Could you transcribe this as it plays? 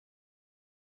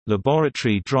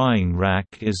Laboratory drying rack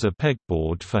is a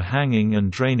pegboard for hanging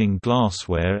and draining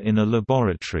glassware in a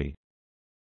laboratory.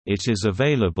 It is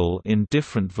available in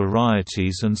different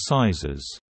varieties and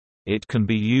sizes. It can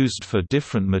be used for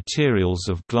different materials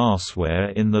of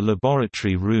glassware in the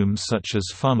laboratory room, such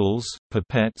as funnels,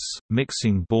 pipettes,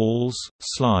 mixing balls,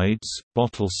 slides,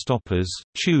 bottle stoppers,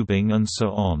 tubing and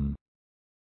so on.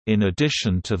 In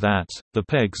addition to that, the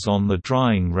pegs on the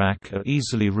drying rack are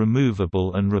easily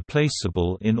removable and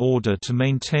replaceable in order to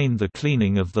maintain the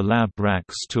cleaning of the lab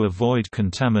racks to avoid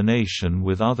contamination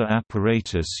with other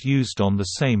apparatus used on the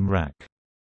same rack.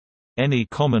 Any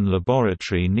common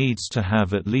laboratory needs to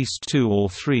have at least 2 or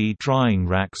 3 drying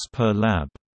racks per lab.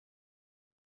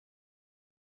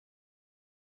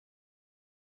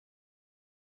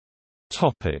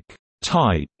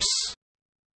 Types.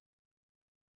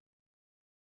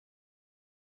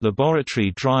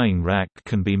 Laboratory drying rack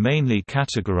can be mainly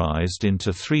categorized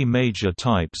into 3 major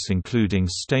types, including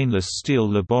stainless steel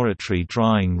laboratory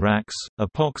drying racks,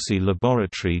 epoxy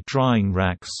laboratory drying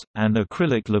racks, and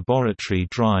acrylic laboratory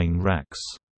drying racks.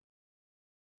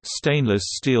 Stainless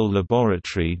steel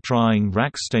laboratory drying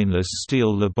rack. Stainless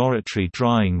steel laboratory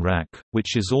drying rack,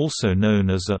 which is also known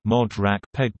as a mod rack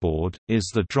pegboard, is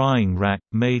the drying rack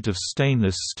made of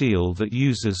stainless steel that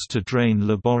uses to drain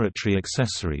laboratory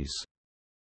accessories.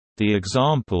 The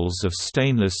examples of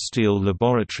stainless steel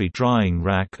laboratory drying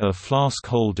rack are flask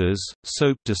holders,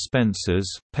 soap dispensers,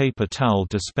 paper towel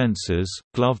dispensers,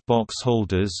 glove box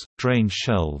holders, drain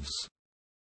shelves.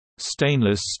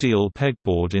 Stainless steel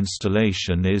pegboard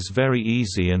installation is very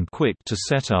easy and quick to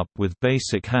set up with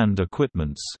basic hand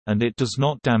equipments, and it does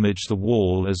not damage the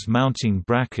wall as mounting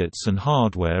brackets and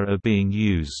hardware are being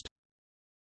used.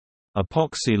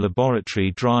 Epoxy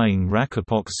laboratory drying rack.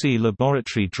 Epoxy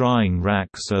laboratory drying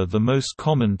racks are the most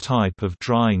common type of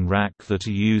drying rack that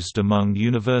are used among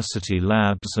university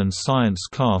labs and science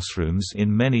classrooms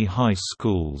in many high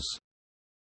schools.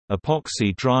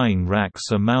 Epoxy drying racks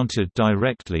are mounted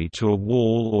directly to a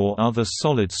wall or other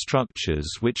solid structures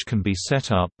which can be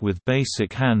set up with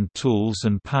basic hand tools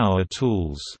and power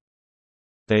tools.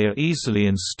 They are easily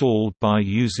installed by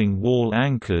using wall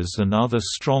anchors and other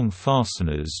strong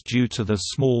fasteners due to their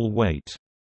small weight.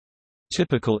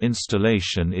 Typical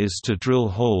installation is to drill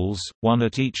holes, one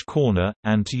at each corner,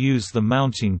 and to use the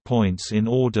mounting points in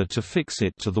order to fix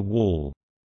it to the wall.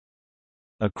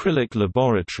 Acrylic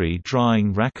laboratory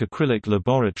drying rack. Acrylic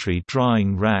laboratory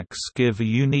drying racks give a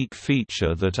unique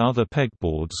feature that other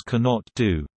pegboards cannot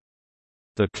do.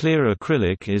 The clear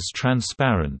acrylic is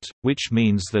transparent, which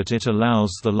means that it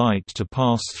allows the light to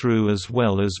pass through as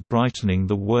well as brightening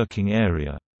the working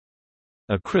area.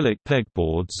 Acrylic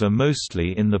pegboards are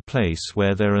mostly in the place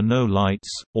where there are no lights,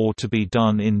 or to be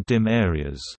done in dim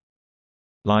areas.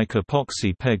 Like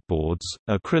epoxy pegboards,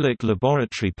 acrylic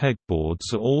laboratory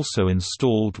pegboards are also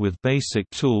installed with basic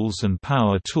tools and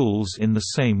power tools in the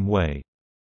same way.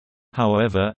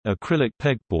 However, acrylic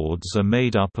pegboards are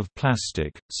made up of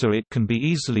plastic, so it can be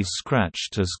easily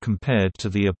scratched as compared to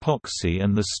the epoxy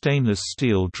and the stainless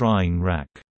steel drying rack.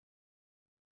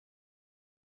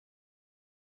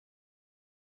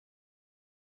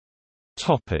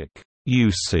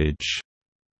 Usage.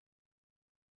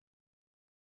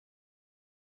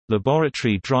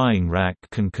 Laboratory drying rack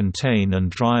can contain and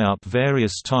dry up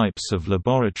various types of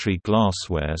laboratory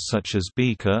glassware such as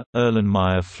beaker,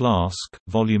 Erlenmeyer flask,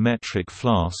 volumetric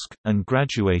flask, and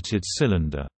graduated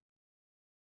cylinder.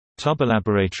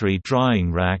 Laboratory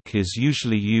drying rack is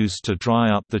usually used to dry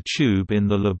up the tube in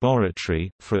the laboratory,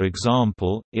 for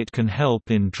example, it can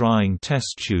help in drying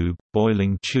test tube,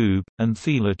 boiling tube, and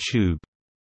Thiele tube.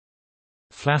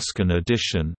 Flask. In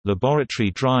addition,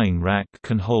 laboratory drying rack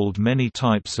can hold many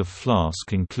types of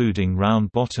flask including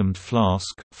round-bottomed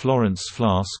flask, Florence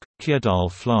flask, Kjeldahl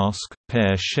flask,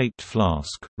 pear-shaped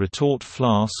flask, retort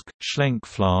flask, Schlenk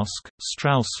flask,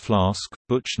 Strauss flask,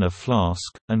 Buchner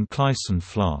flask, and Kleisen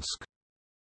flask.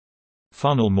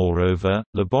 Funnel. Moreover,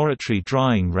 laboratory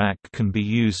drying rack can be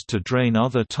used to drain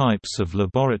other types of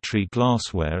laboratory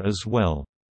glassware as well.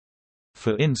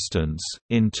 For instance,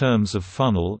 in terms of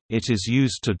funnel, it is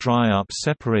used to dry up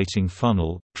separating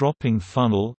funnel, dropping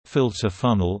funnel, filter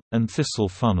funnel, and thistle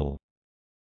funnel.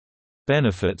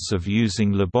 Benefits of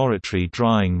using laboratory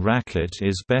drying racket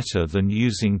is better than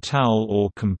using towel or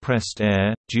compressed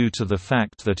air, due to the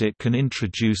fact that it can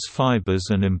introduce fibers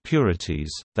and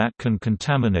impurities, that can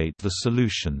contaminate the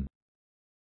solution.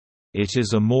 It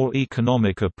is a more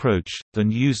economic approach,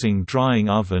 than using drying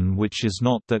oven which is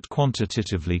not that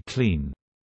quantitatively clean.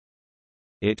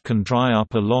 It can dry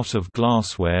up a lot of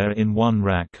glassware in one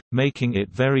rack, making it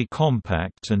very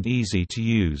compact and easy to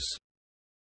use.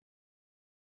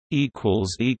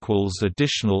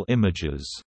 Additional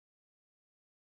images